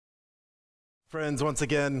Friends, once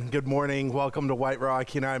again, good morning. Welcome to White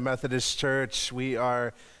Rock United Methodist Church. We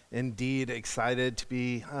are indeed excited to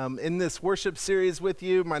be in this worship series with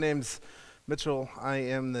you. My name's Mitchell. I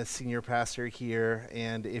am the senior pastor here,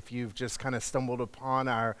 and if you've just kind of stumbled upon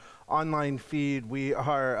our online feed,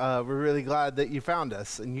 we're really glad that you found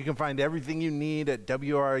us. And you can find everything you need at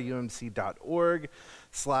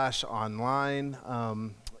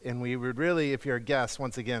wrumc.org/online. And we would really, if you're a guest,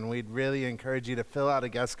 once again, we'd really encourage you to fill out a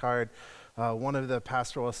guest card. One of the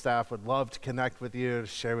pastoral staff would love to connect with you, to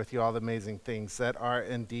share with you all the amazing things that are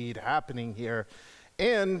indeed happening here.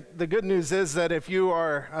 And the good news is that if you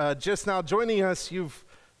are just now joining us, you've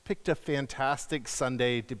picked a fantastic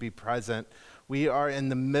Sunday to be present. We are in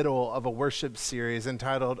the middle of a worship series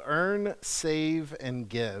entitled Earn, Save, and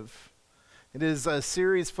Give. It is a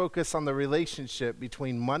series focused on the relationship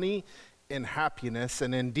between money and happiness,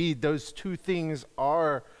 and indeed those two things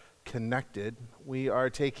are connected. We are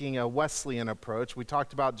taking a Wesleyan approach. We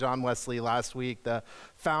talked about John Wesley last week, the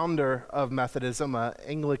founder of Methodism, an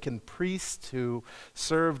Anglican priest who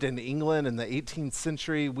served in England in the 18th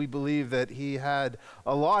century. We believe that he had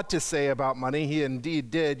a lot to say about money. He indeed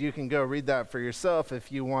did. You can go read that for yourself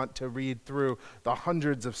if you want to read through the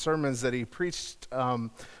hundreds of sermons that he preached.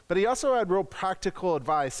 But he also had real practical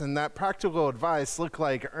advice, and that practical advice looked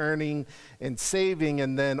like earning and saving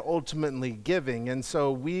and then ultimately giving. And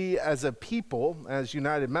so we as a people, as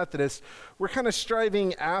United Methodists, we're kind of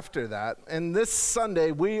striving after that. And this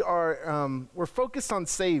Sunday, we're focused on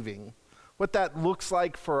saving, what that looks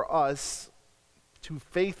like for us to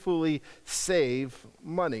faithfully save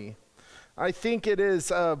money. I think it is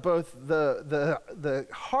both the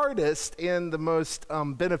hardest and the most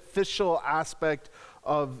beneficial aspect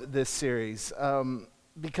of this series,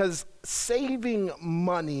 because saving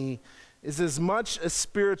money is as much a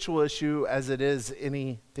spiritual issue as it is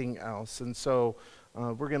anything else. And so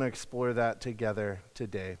we're going to explore that together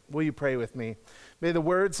today. Will you pray with me? May the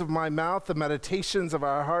words of my mouth, the meditations of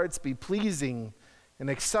our hearts be pleasing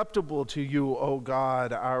and acceptable to you, O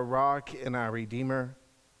God, our rock and our Redeemer.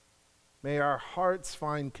 May our hearts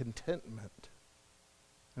find contentment,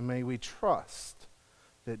 and may we trust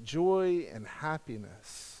that joy and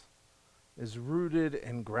happiness is rooted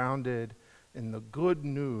and grounded in the good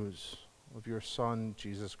news of your Son,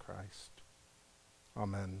 Jesus Christ.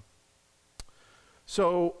 Amen.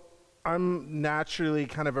 So I'm naturally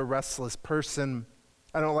kind of a restless person.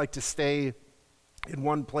 I don't like to stay in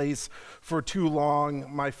one place for too long.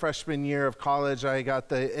 My freshman year of college, I got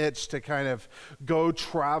the itch to kind of go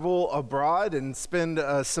travel abroad and spend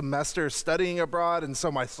a semester studying abroad. And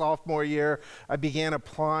so my sophomore year, I began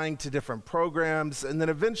applying to different programs. And then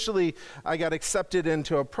eventually I got accepted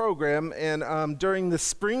into a program. And during the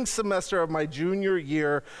spring semester of my junior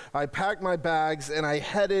year, I packed my bags and I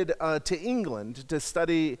headed to England to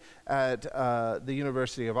study at the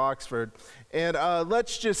University of Oxford. And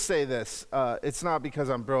let's just say this, it's not because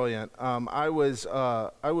I'm brilliant. I was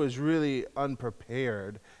really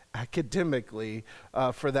unprepared academically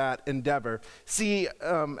for that endeavor. See,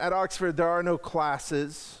 at Oxford, there are no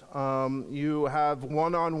classes. You have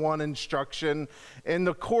one-on-one instruction, and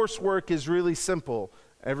the coursework is really simple.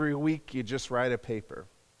 Every week, you just write a paper.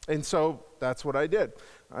 And so that's what I did.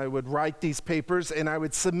 I would write these papers, and I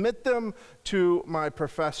would submit them to my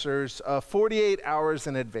professors 48 hours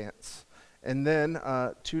in advance. And then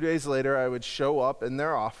 2 days later, I would show up in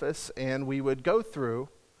their office, and we would go through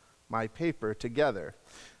my paper together.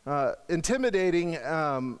 Intimidating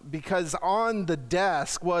because on the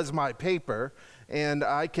desk was my paper, and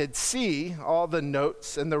I could see all the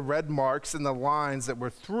notes and the red marks and the lines that were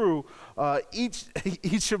through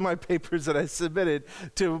each of my papers that I submitted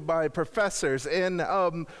to my professors. And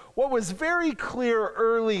what was very clear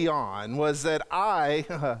early on was that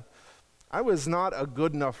I was not a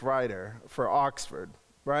good enough writer for Oxford,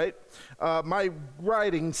 right? My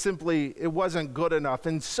writing simply, it wasn't good enough.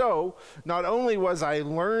 And so not only was I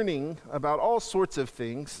learning about all sorts of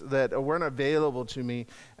things that weren't available to me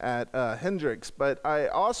at Hendrix, but I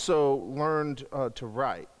also learned to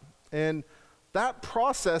write. And that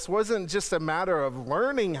process wasn't just a matter of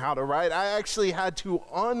learning how to write. I actually had to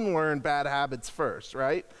unlearn bad habits first,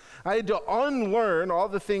 right? I had to unlearn all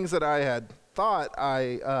the things that I had thought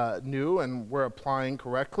I knew and were applying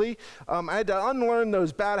correctly. I had to unlearn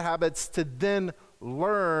those bad habits to then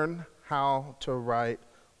learn how to write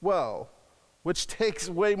well, which takes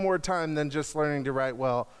way more time than just learning to write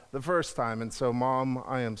well the first time. And so, Mom,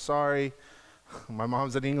 I am sorry. My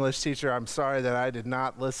mom's an English teacher. I'm sorry that I did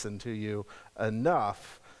not listen to you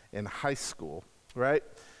enough in high school, right?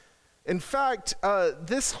 In fact,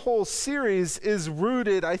 this whole series is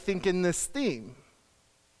rooted, I think, in this theme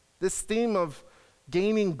of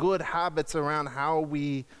gaining good habits around how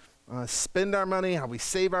we spend our money, how we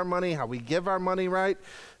save our money, how we give our money, right?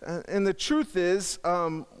 And the truth is,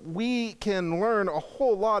 we can learn a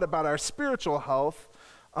whole lot about our spiritual health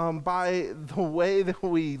by the way that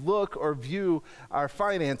we look or view our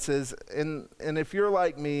finances. And if you're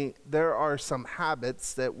like me, there are some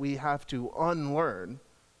habits that we have to unlearn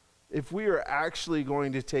if we are actually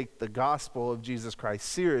going to take the gospel of Jesus Christ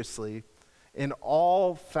seriously in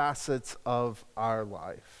all facets of our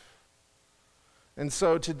life. And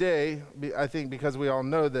so today, I think because we all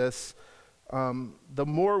know this, the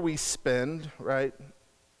more we spend, right,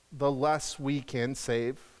 the less we can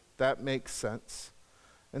save. That makes sense.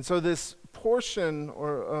 And so this portion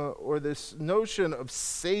or this notion of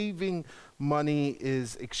saving money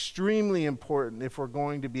is extremely important if we're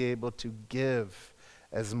going to be able to give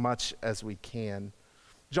as much as we can.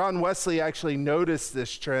 John Wesley actually noticed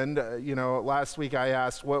this trend. Last week I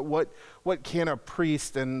asked, what can a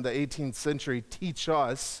priest in the 18th century teach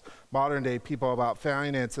us, modern day people, about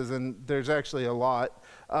finances? And there's actually a lot.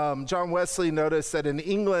 John Wesley noticed that in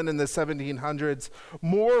England in the 1700s,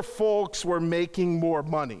 more folks were making more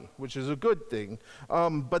money, which is a good thing,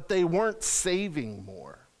 but they weren't saving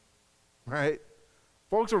more, right?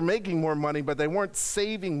 Folks were making more money, but they weren't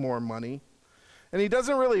saving more money. And he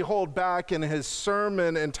doesn't really hold back in his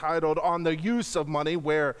sermon entitled On the Use of Money,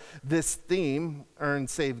 where this theme, Earn,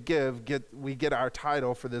 Save, Give, we get our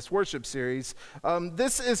title for this worship series.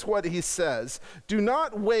 This is what he says: do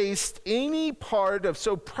not waste any part of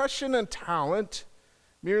so precious a talent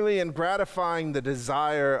merely in gratifying the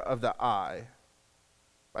desire of the eye,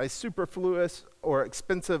 by superfluous or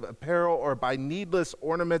expensive apparel or by needless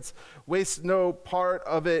ornaments. Waste no part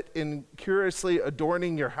of it in curiously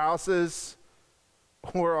adorning your houses,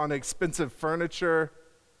 or on expensive furniture,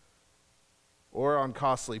 or on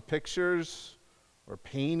costly pictures, or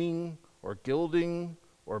painting, or gilding,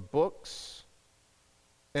 or books,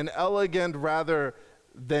 and elegant rather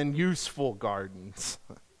than useful gardens.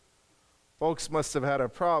 Folks must have had a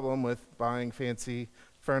problem with buying fancy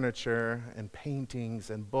furniture and paintings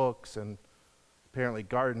and books, and apparently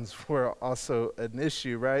gardens were also an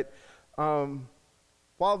issue, right?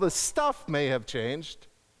 While the stuff may have changed,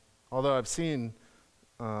 although I've seen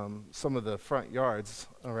some of the front yards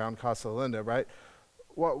around Casa Linda, right?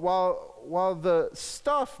 While the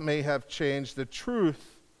stuff may have changed, the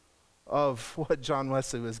truth of what John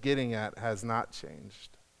Wesley was getting at has not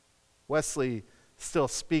changed. Wesley still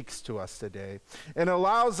speaks to us today and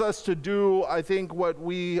allows us to do, I think, what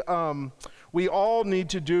we all need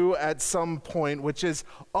to do at some point, which is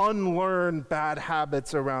unlearn bad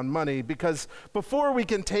habits around money. Because before we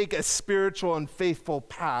can take a spiritual and faithful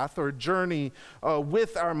path or journey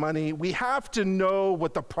with our money, we have to know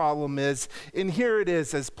what the problem is. And here it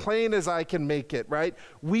is, as plain as I can make it, right?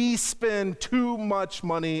 We spend too much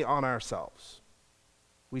money on ourselves.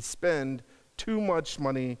 We spend too much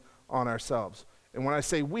money on ourselves. And when I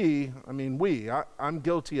say we, I mean we. I'm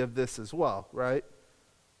guilty of this as well, right?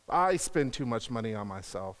 I spend too much money on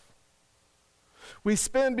myself. We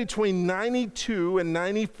spend between 92 and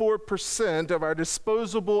 94% of our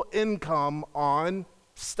disposable income on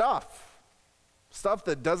stuff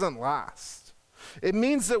that doesn't last. It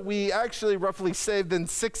means that we actually roughly save than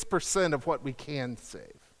 6% of what we can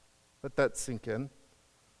save. Let that sink in.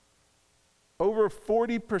 Over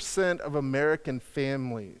 40% of American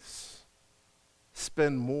families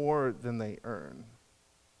spend more than they earn.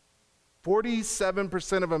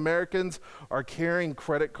 47% of Americans are carrying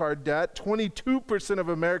credit card debt. 22% of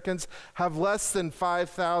Americans have less than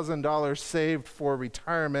 $5,000 saved for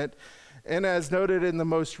retirement. And as noted in the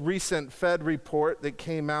most recent Fed report that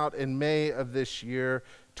came out in May of this year,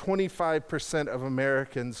 25% of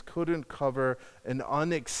Americans couldn't cover an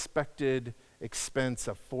unexpected expense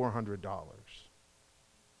of $400.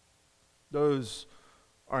 Those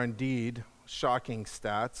are indeed shocking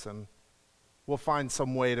stats, and we'll find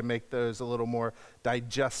some way to make those a little more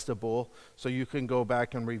digestible so you can go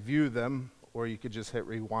back and review them, or you could just hit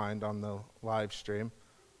rewind on the live stream.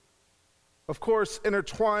 Of course,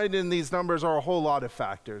 intertwined in these numbers are a whole lot of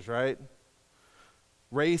factors, right?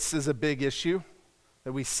 Race is a big issue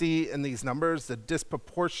that we see in these numbers, the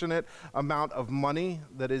disproportionate amount of money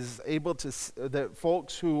that is able to, that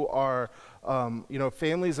folks who are,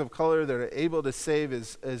 families of color that are able to save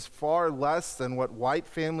is far less than what white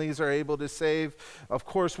families are able to save. Of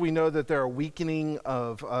course, we know that there are weakening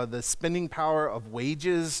of the spending power of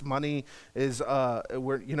wages. Money is,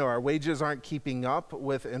 our wages aren't keeping up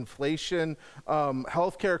with inflation.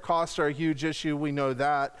 Healthcare costs are a huge issue, we know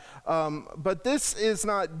that. But this is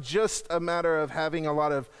not just a matter of having a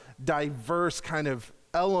lot of diverse kind of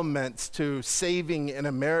elements to saving in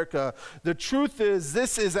America. The truth is,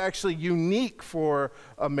 this is actually unique for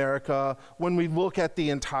America when we look at the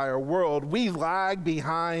entire world. We lag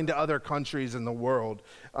behind other countries in the world,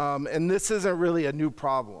 and this isn't really a new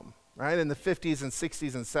problem. Right? In the 50s and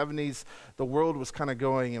 60s and 70s, the world was kind of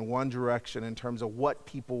going in one direction in terms of what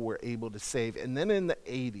people were able to save. And then in the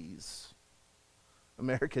 80s,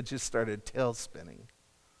 America just started tail spinning.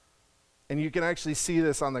 And you can actually see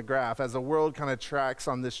this on the graph. As the world kind of tracks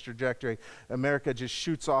on this trajectory, America just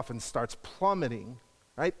shoots off and starts plummeting,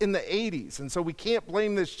 right, in the 80s. And so we can't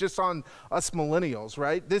blame this just on us millennials,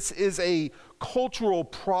 right? This is a cultural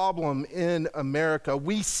problem in America.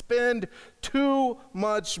 We spend too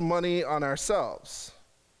much money on ourselves.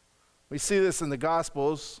 We see this in the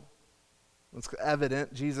Gospels. It's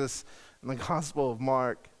evident. Jesus in the Gospel of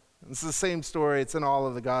Mark. It's the same story. It's in all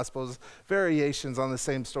of the Gospels. Variations on the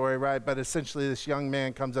same story, right? But essentially this young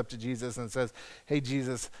man comes up to Jesus and says, hey,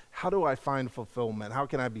 Jesus, how do I find fulfillment? How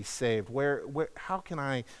can I be saved? How can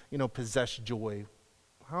I, possess joy?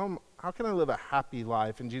 How can I live a happy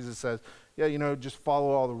life? And Jesus says, yeah, just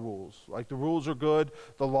follow all the rules. Like the rules are good.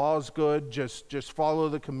 The law is good. Just follow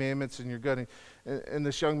the commandments and you're good. And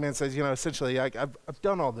this young man says, essentially, I've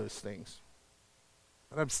done all those things,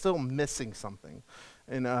 but I'm still missing something.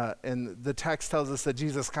 And the text tells us that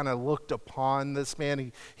Jesus kind of looked upon this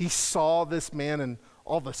man. He saw this man and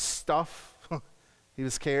all the stuff he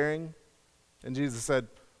was carrying. And Jesus said,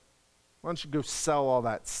 why don't you go sell all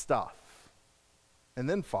that stuff and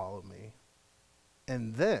then follow me?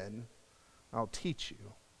 And then I'll teach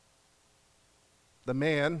you. The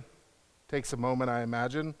man takes a moment, I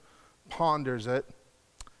imagine, ponders it,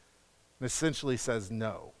 and essentially says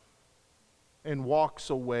no. And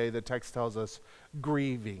walks away, the text tells us,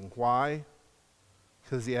 grieving. Why?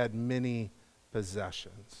 Because he had many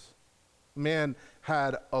possessions. Man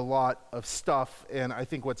had a lot of stuff, and I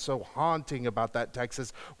think what's so haunting about that text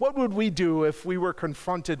is, what would we do if we were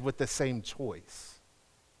confronted with the same choice?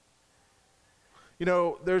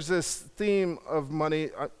 There's this theme of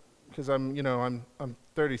money, because I'm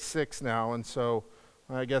 36 now, and so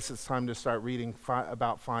I guess it's time to start reading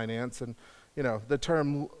about finance, and the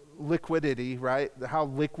term liquidity, right? How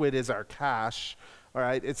liquid is our cash, all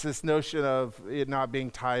right? It's this notion of it not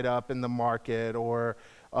being tied up in the market or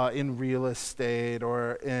in real estate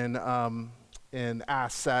or in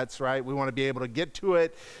assets, right? We want to be able to get to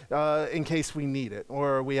it in case we need it,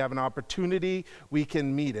 or we have an opportunity, we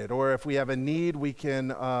can meet it, or if we have a need, we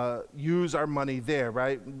can use our money there,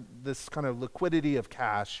 right? This kind of liquidity of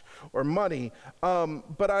cash or money.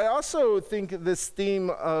 But I also think this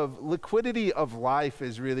theme of liquidity of life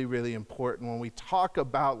is really, really important when we talk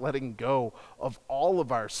about letting go of all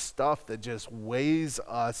of our stuff that just weighs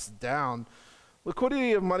us down.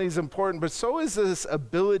 Liquidity of money is important, but so is this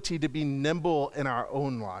ability to be nimble in our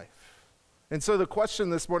own life. And so the question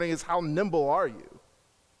this morning is, how nimble are you?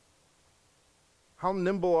 How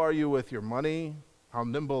nimble are you with your money? How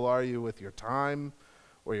nimble are you with your time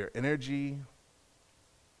or your energy?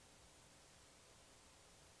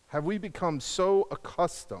 Have we become so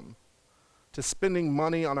accustomed to spending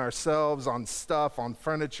money on ourselves, on stuff, on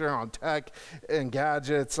furniture, on tech and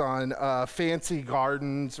gadgets, on fancy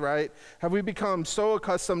gardens, right? Have we become so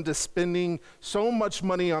accustomed to spending so much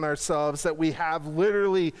money on ourselves that we have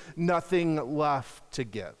literally nothing left to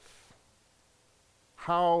give?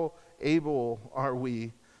 How able are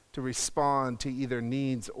we to respond to either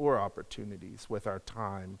needs or opportunities with our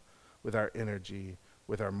time, with our energy,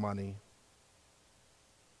 with our money?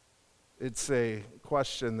 It's a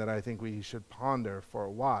question that I think we should ponder for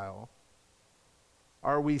a while.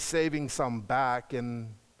 Are we saving some back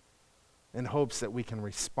in hopes that we can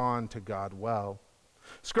respond to God well?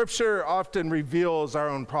 Scripture often reveals our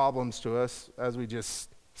own problems to us, as we just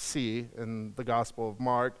see in the Gospel of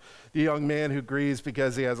Mark. The young man who grieves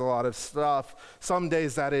because he has a lot of stuff. Some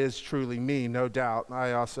days that is truly me, no doubt.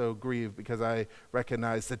 I also grieve because I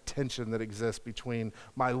recognize the tension that exists between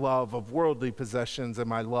my love of worldly possessions and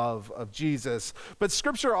my love of Jesus. But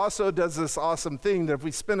Scripture also does this awesome thing that if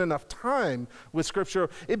we spend enough time with Scripture,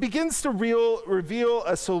 it begins to reveal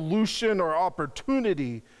a solution or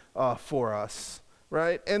opportunity for us.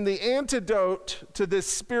 Right? And the antidote to this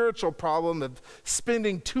spiritual problem of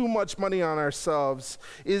spending too much money on ourselves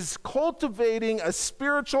is cultivating a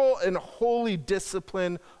spiritual and holy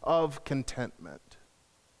discipline of contentment.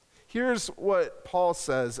 Here's what Paul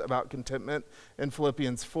says about contentment in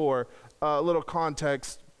Philippians 4. A little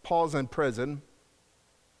context, Paul's in prison.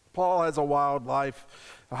 Paul has a wild life,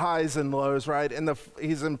 highs and lows, right? And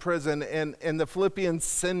he's in prison, and the Philippians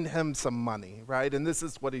send him some money, right? And this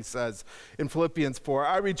is what he says in Philippians 4.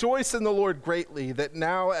 I rejoice in the Lord greatly that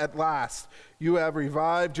now at last you have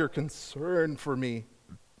revived your concern for me.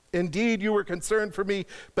 Indeed, you were concerned for me,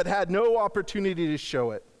 but had no opportunity to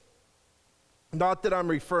show it. Not that I'm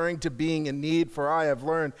referring to being in need, for I have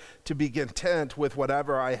learned to be content with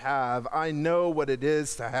whatever I have. I know what it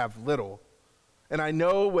is to have little, and I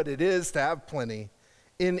know what it is to have plenty.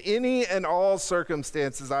 In any and all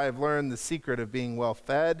circumstances, I have learned the secret of being well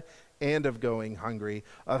fed and of going hungry,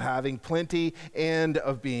 of having plenty and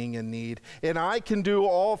of being in need. And I can do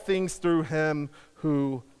all things through him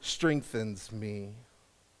who strengthens me.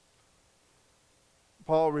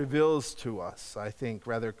 Paul reveals to us, I think,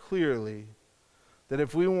 rather clearly, that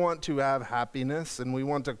if we want to have happiness and we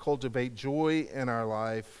want to cultivate joy in our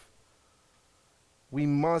life, we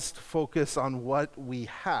must focus on what we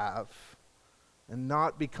have and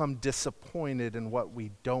not become disappointed in what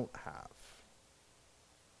we don't have.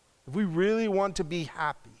 If we really want to be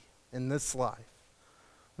happy in this life,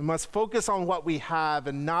 we must focus on what we have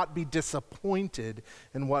and not be disappointed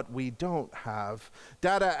in what we don't have.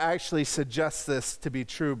 Data actually suggests this to be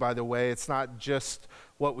true, by the way. It's not just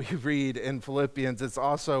what we read in Philippians, it's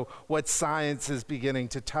also what science is beginning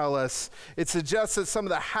to tell us. It suggests that some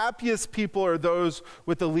of the happiest people are those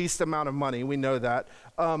with the least amount of money. We know that.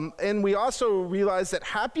 And we also realize that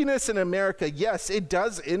happiness in America, yes, it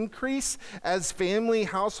does increase as family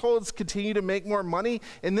households continue to make more money.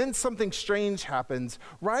 And then something strange happens.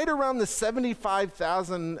 Right around the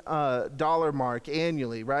 $75,000 mark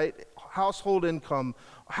annually, right? Household income,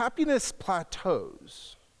 happiness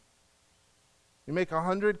plateaus. You make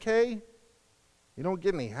 100K, you don't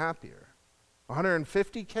get any happier.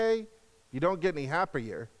 150K, you don't get any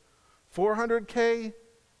happier. 400K,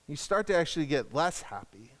 you start to actually get less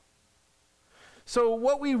happy. So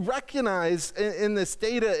what we recognize in this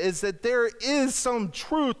data is that there is some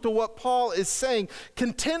truth to what Paul is saying.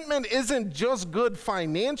 Contentment isn't just good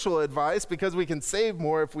financial advice because we can save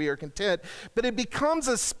more if we are content, but it becomes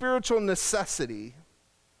a spiritual necessity.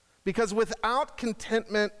 Because without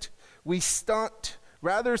contentment, we stunt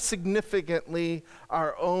rather significantly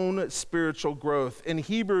our own spiritual growth. In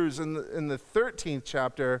Hebrews, in the 13th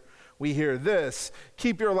chapter, we hear this: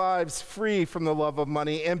 keep your lives free from the love of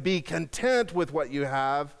money and be content with what you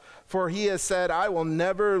have, for he has said, I will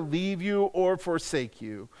never leave you or forsake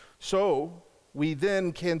you. So we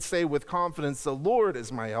then can say with confidence, the Lord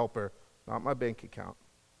is my helper, not my bank account.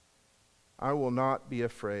 I will not be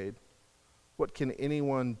afraid. What can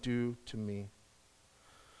anyone do to me?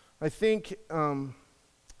 I think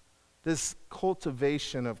this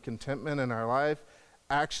cultivation of contentment in our life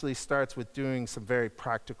actually starts with doing some very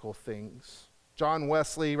practical things. John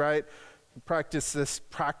Wesley, right, practiced this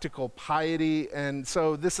practical piety, and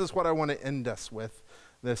so this is what I want to end us with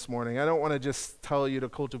this morning. I don't want to just tell you to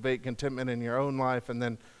cultivate contentment in your own life and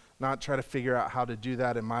then not try to figure out how to do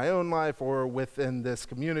that in my own life or within this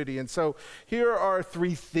community. And so here are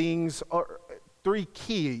three things, or three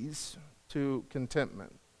keys to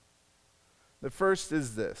contentment. The first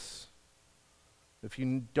is this: if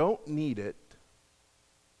you don't need it,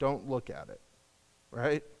 don't look at it,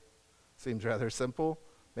 right? Seems rather simple,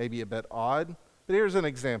 maybe a bit odd, but here's an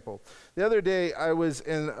example. The other day, I was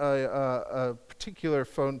in a particular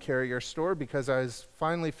phone carrier store because I was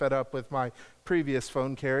finally fed up with my previous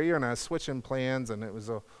phone carrier, and I was switching plans, and it was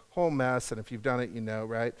a whole mess, and if you've done it, you know,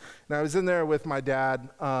 right? And I was in there with my dad,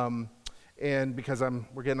 and because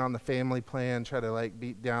we're getting on the family plan, try to like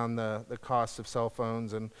beat down the cost of cell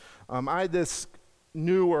phones. And I had this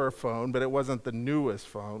newer phone, but it wasn't the newest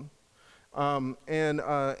phone.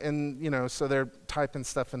 And you know, so they're typing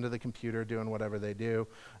stuff into the computer, doing whatever they do,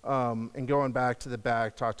 and going back to the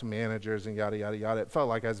back, talk to managers and yada, yada, yada. It felt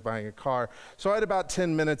like I was buying a car. So I had about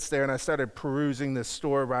 10 minutes there, and I started perusing this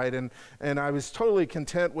store, right? And I was totally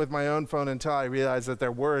content with my own phone until I realized that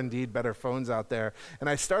there were indeed better phones out there. And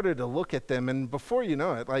I started to look at them, and before you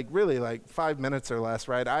know it, like really like 5 minutes or less,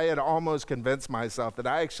 right, I had almost convinced myself that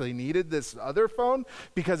I actually needed this other phone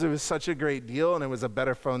because it was such a great deal and it was a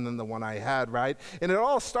better phone than the one I had, right? And it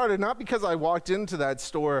all started not because I walked into that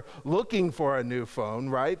store looking for a new phone,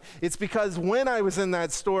 right? It's because when I was in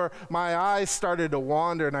that store, my eyes started to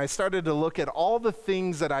wander and I started to look at all the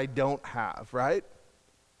things that I don't have, right?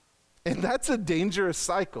 And that's a dangerous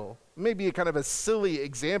cycle. Maybe a kind of a silly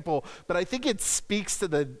example, but I think it speaks to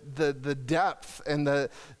the depth and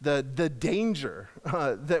the danger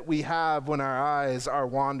that we have when our eyes are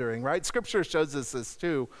wandering, right? Scripture shows us this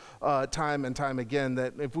too, time and time again,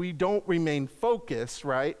 that if we don't remain focused,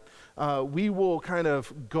 right, we will kind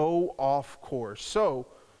of go off course. So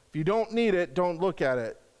If you don't need it, don't look at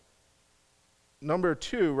it. Number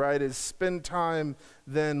 2, right, is spend time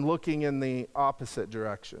then looking in the opposite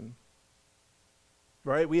direction.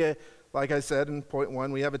 Right? Like I said in point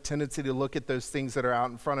 1, we have a tendency to look at those things that are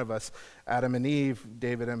out in front of us. Adam and Eve,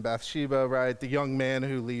 David and Bathsheba, right? The young man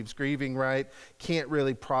who leaves grieving, right? Can't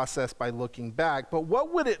really process by looking back. But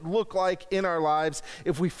what would it look like in our lives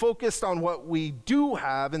if we focused on what we do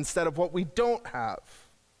have instead of what we don't have?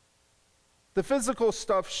 The physical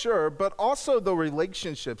stuff, sure, but also the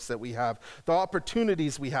relationships that we have, the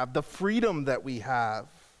opportunities we have, the freedom that we have.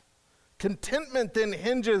 Contentment then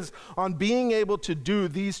hinges on being able to do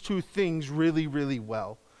these 2 things really, really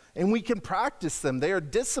well. And we can practice them. They are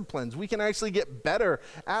disciplines. We can actually get better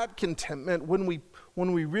at contentment when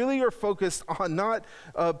we really are focused on not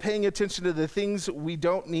paying attention to the things we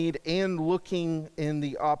don't need and looking in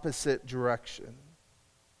the opposite direction.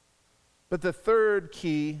 But the third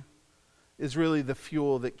key is really the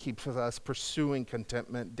fuel that keeps us pursuing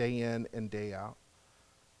contentment day in and day out.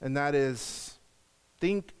 And that is,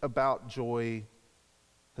 think about joy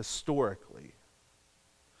historically.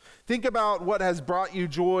 Think about what has brought you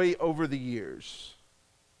joy over the years.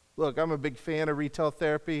 Look, I'm a big fan of retail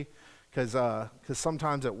therapy because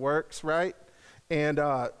sometimes it works, right? And,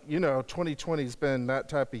 2020's been that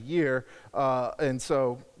type of year. And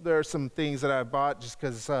so there are some things that I bought just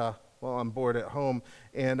because, I'm bored at home.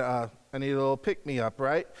 And I need a little pick-me-up,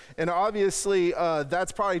 right? And obviously,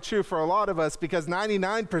 that's probably true for a lot of us because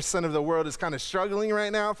 99% of the world is kind of struggling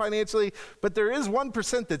right now financially, but there is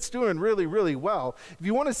 1% that's doing really, really well. If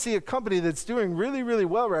you want to see a company that's doing really, really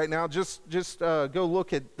well right now, just go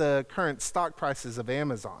look at the current stock prices of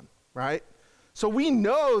Amazon, right? So we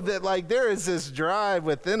know that there is this drive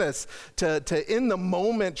within us to in the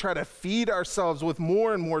moment try to feed ourselves with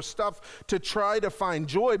more and more stuff to try to find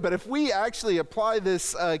joy. But if we actually apply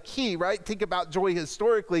this key, right, think about joy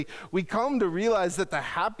historically, we come to realize that the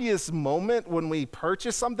happiest moment when we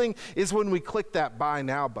purchase something is when we click that buy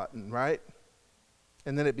now button, right?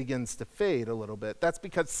 And then it begins to fade a little bit. That's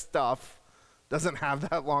because stuff doesn't have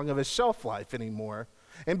that long of a shelf life anymore.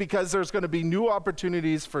 And because there's going to be new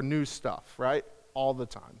opportunities for new stuff, right? All the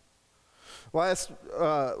time.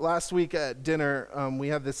 Last week at dinner, we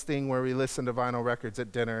had this thing where we listened to vinyl records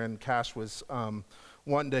at dinner, and Cash was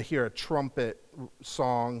wanting to hear a trumpet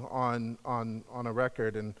song on a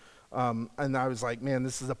record, and I was like, man,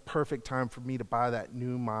 this is a perfect time for me to buy that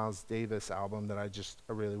new Miles Davis album that I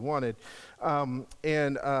really wanted.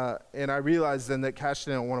 And I realized then that Cash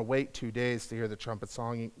didn't want to wait 2 days to hear the trumpet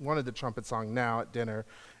song. He wanted the trumpet song now at dinner,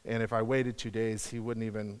 and if I waited 2 days, he wouldn't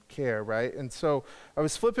even care, right? And so I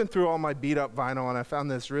was flipping through all my beat-up vinyl, and I found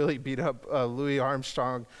this really beat-up Louis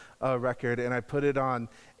Armstrong record, and I put it on,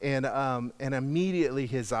 and immediately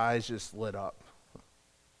his eyes just lit up.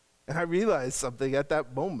 And I realized something at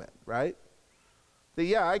that moment, right? That,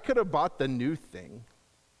 yeah, I could have bought the new thing.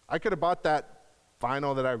 I could have bought that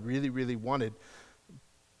vinyl that I really, really wanted.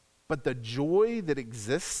 But the joy that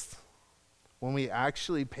exists when we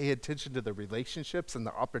actually pay attention to the relationships and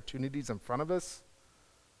the opportunities in front of us,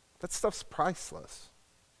 that stuff's priceless.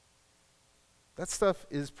 That stuff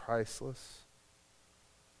is priceless.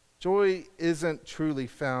 Joy isn't truly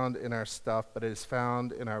found in our stuff, but it is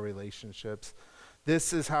found in our relationships.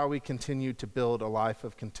 This is how we continue to build a life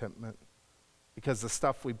of contentment, because the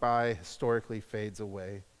stuff we buy historically fades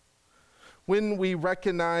away. When we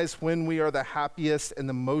recognize when we are the happiest and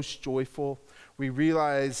the most joyful, we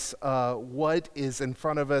realize what is in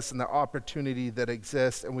front of us and the opportunity that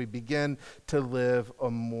exists, and we begin to live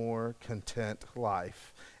a more content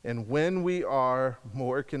life. And when we are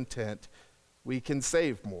more content, we can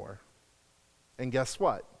save more. And guess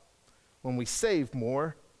what? When we save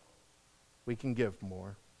more, we can give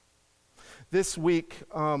more. This week,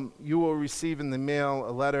 you will receive in the mail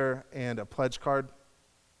a letter and a pledge card.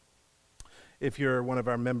 If you're one of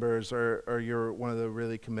our members or you're one of the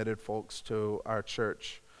really committed folks to our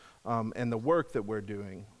church and the work that we're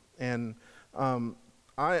doing. And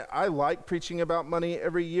I like preaching about money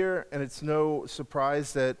every year, and it's no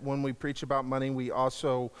surprise that when we preach about money, we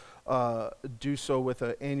also do so with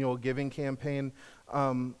an annual giving campaign.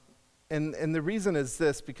 And the reason is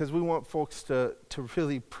this, because we want folks to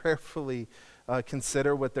really prayerfully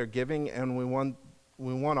consider what they're giving, and we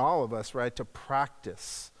want all of us, right, to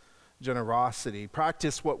practice generosity,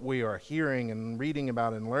 practice what we are hearing and reading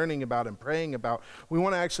about and learning about and praying about. We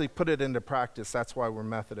want to actually put it into practice. That's why we're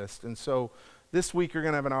Methodist. And so this week you're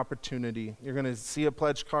going to have an opportunity. You're going to see a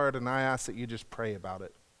pledge card, and I ask that you just pray about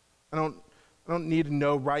it. I don't need to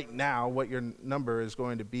know right now what your number is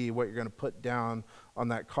going to be, what you're going to put down on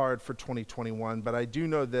that card for 2021, but I do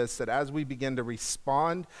know this, that as we begin to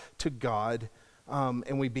respond to God,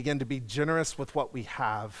 and we begin to be generous with what we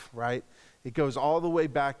have, right? It goes all the way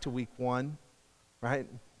back to week 1, right?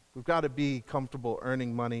 We've got to be comfortable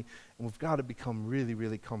earning money, and we've got to become really,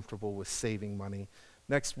 really comfortable with saving money.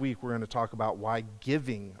 Next week, we're going to talk about why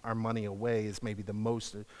giving our money away is maybe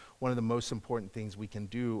one of the most important things we can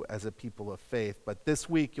do as a people of faith. But this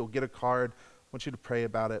week, you'll get a card. I want you to pray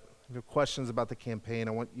about it. If you have questions about the campaign,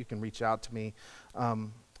 you can reach out to me.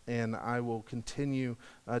 And I will continue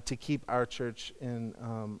to keep our church in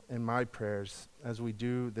my prayers as we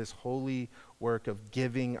do this holy work of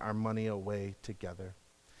giving our money away together.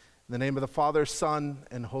 In the name of the Father, Son,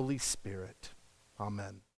 and Holy Spirit,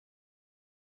 amen.